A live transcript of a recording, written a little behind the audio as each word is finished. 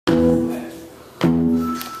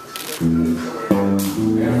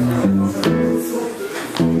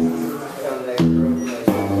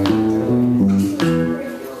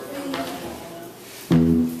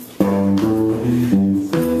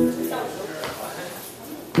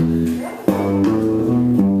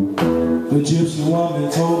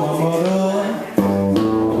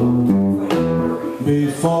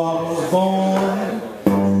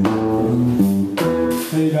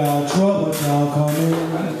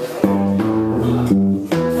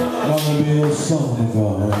Son of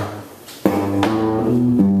God.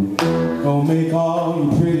 Gonna make all you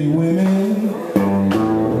pretty women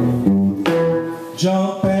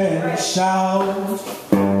jump and shout,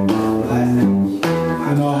 and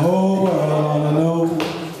the whole world wanna know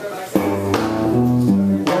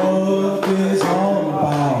what this all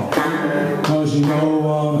about, 'cause you know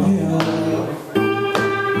I'm here.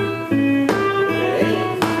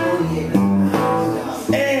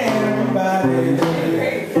 Everybody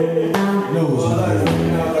knows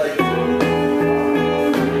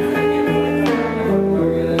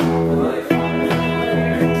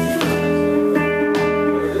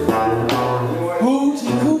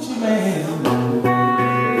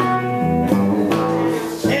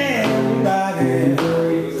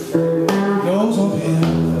I'm here.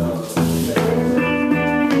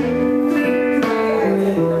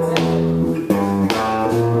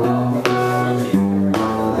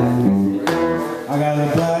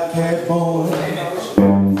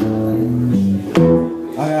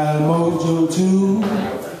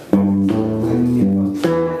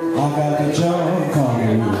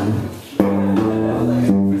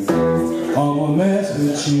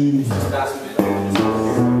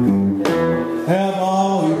 Have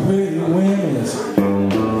all you pretty women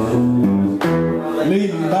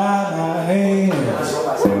leading by my hands,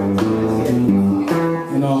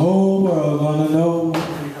 and the whole world gonna know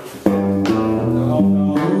I'm a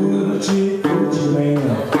hoochie coochie man,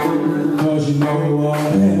 'cause you know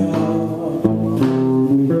I'm here.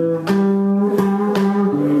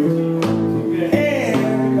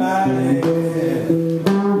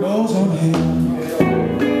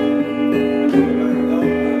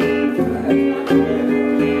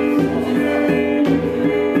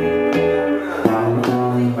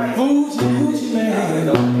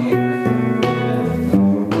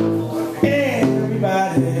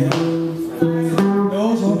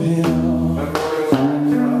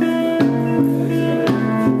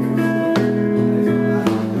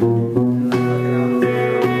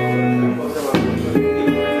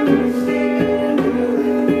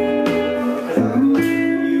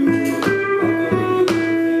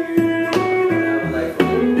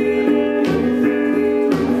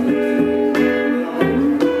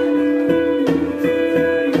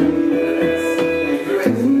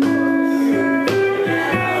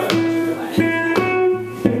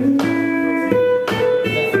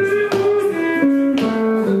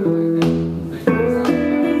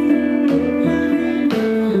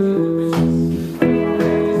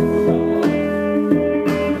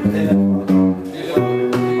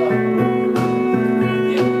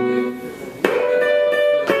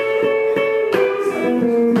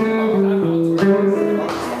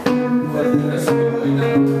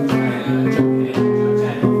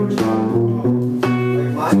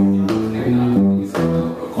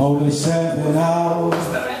 Only 7 hours,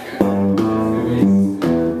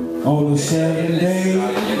 only 7 days,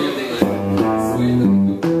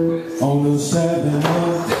 only 7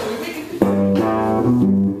 months,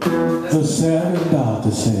 the 7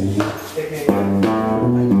 doctors say.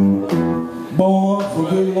 Born for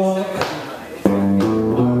good luck,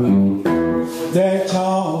 that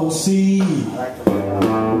y'all see.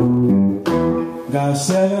 Got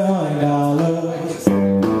 $700.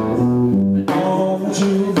 Don't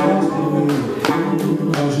you mess with me,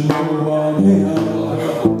 'cause you know I'm here.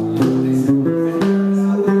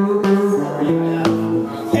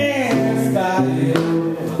 Everybody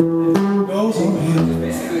knows I'm here.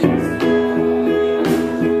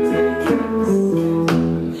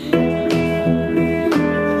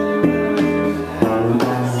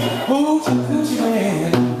 Hoochie coochie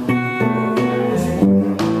man.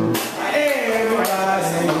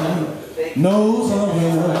 Everybody knows I'm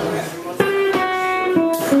here.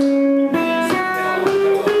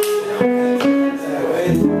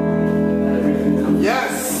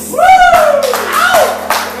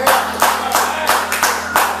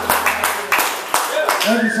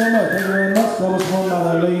 Thank you so much. Thank you very much. That was one by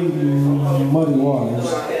the late Muddy Waters.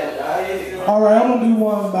 All right, I'm gonna do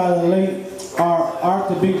one by the late Art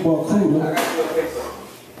the Big Boy Cooter.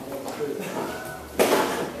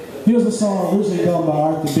 Here's a song originally done by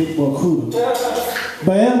Art the Big Boy Cooter.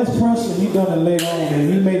 But Elvis Presley, he done it later on,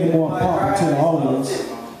 and he made it more popular to the audience.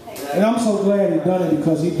 And I'm so glad he done it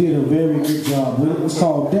because he did a very good job with it. It's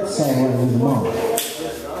called That Song Right With Your Mama.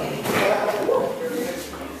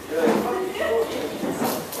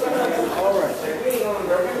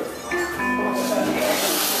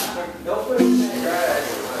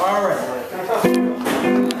 All right.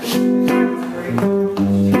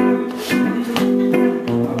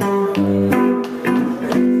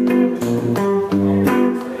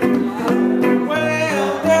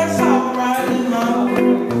 Well, that's all right.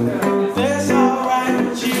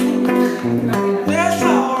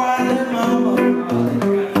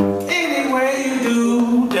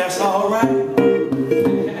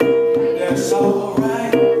 That's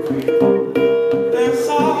alright. That's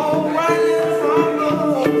alright,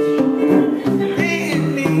 mama.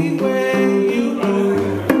 Anywhere you go.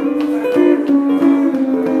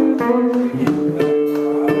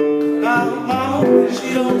 Now, mama, she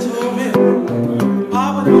don't told me.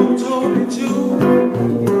 Papa don't told me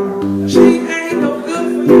too. She ain't no good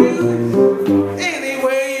for you.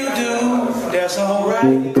 Anyway you do, that's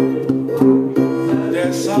alright.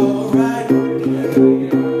 That's alright.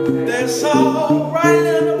 That's alright,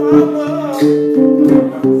 little mama.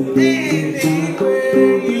 Anyway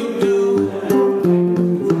you do.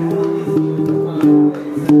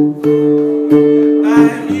 Now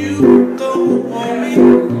if you don't want me,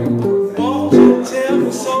 won't you tell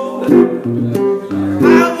me so?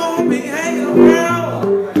 I won't be hanging around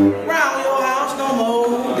your house no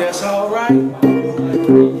more. That's alright.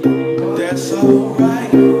 That's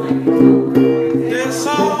alright. That's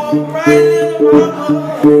alright, little mama.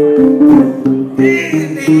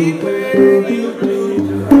 Anywhere you do.